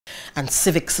and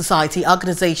civic society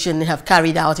organizations have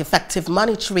carried out effective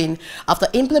monitoring of the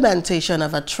implementation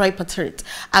of a tripartite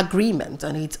agreement,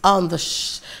 and it's on the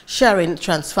sharing,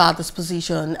 transfer,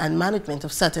 disposition and management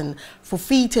of certain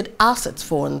forfeited assets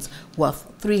funds worth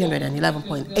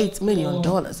 $311.8 million,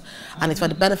 and it's for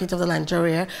the benefit of the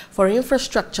Nigeria for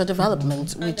infrastructure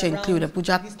development, which include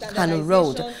Abuja-Kano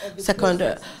Road,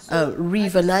 Second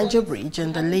River Niger Bridge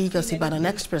and the Lagos-Ibadan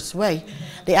Expressway.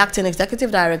 The acting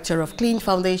executive director of Clean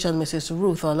Foundation, Mrs.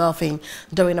 Ruth Olofin,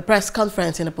 during a press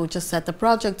conference in Abuja, said the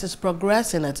project is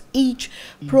progressing at each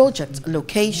project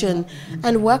location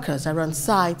and workers are on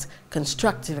site,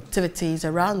 constructive activities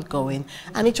are ongoing,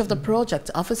 and each of the project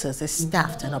officers is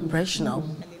staffed and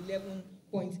operational.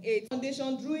 11.8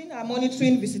 Foundation during our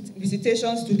monitoring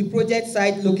visitations to the project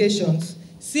site locations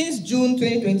since June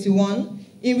 2021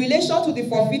 in relation to the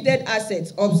forfeited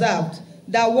assets observed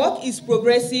that work is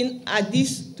progressing at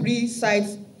these three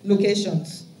site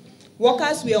locations.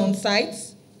 Workers were on site,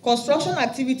 construction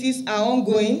activities are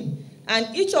ongoing,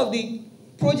 and each of the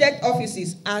project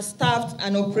offices are staffed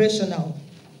and operational.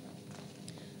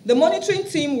 The monitoring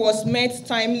team was met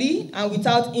timely and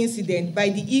without incident by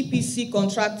the EPC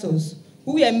contractors,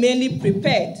 who were mainly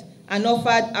prepared and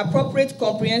offered appropriate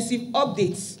comprehensive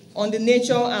updates on the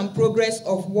nature and progress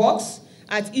of works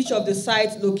at each of the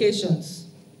site locations.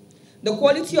 The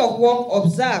quality of work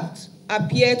observed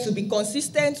appeared to be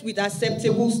consistent with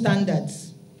acceptable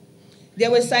standards. There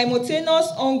were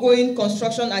simultaneous ongoing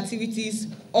construction activities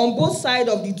on both sides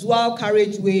of the dual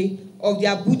carriageway of the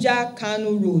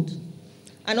Abuja-Kano Road,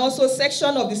 and also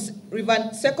section of the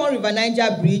Second River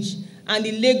Niger Bridge and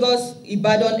the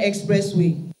Lagos-Ibadan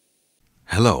Expressway.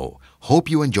 Hello, hope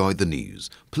you enjoyed the news.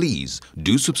 Please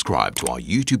do subscribe to our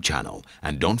YouTube channel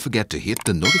and don't forget to hit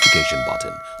the notification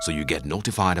button so you get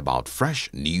notified about fresh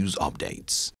news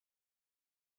updates.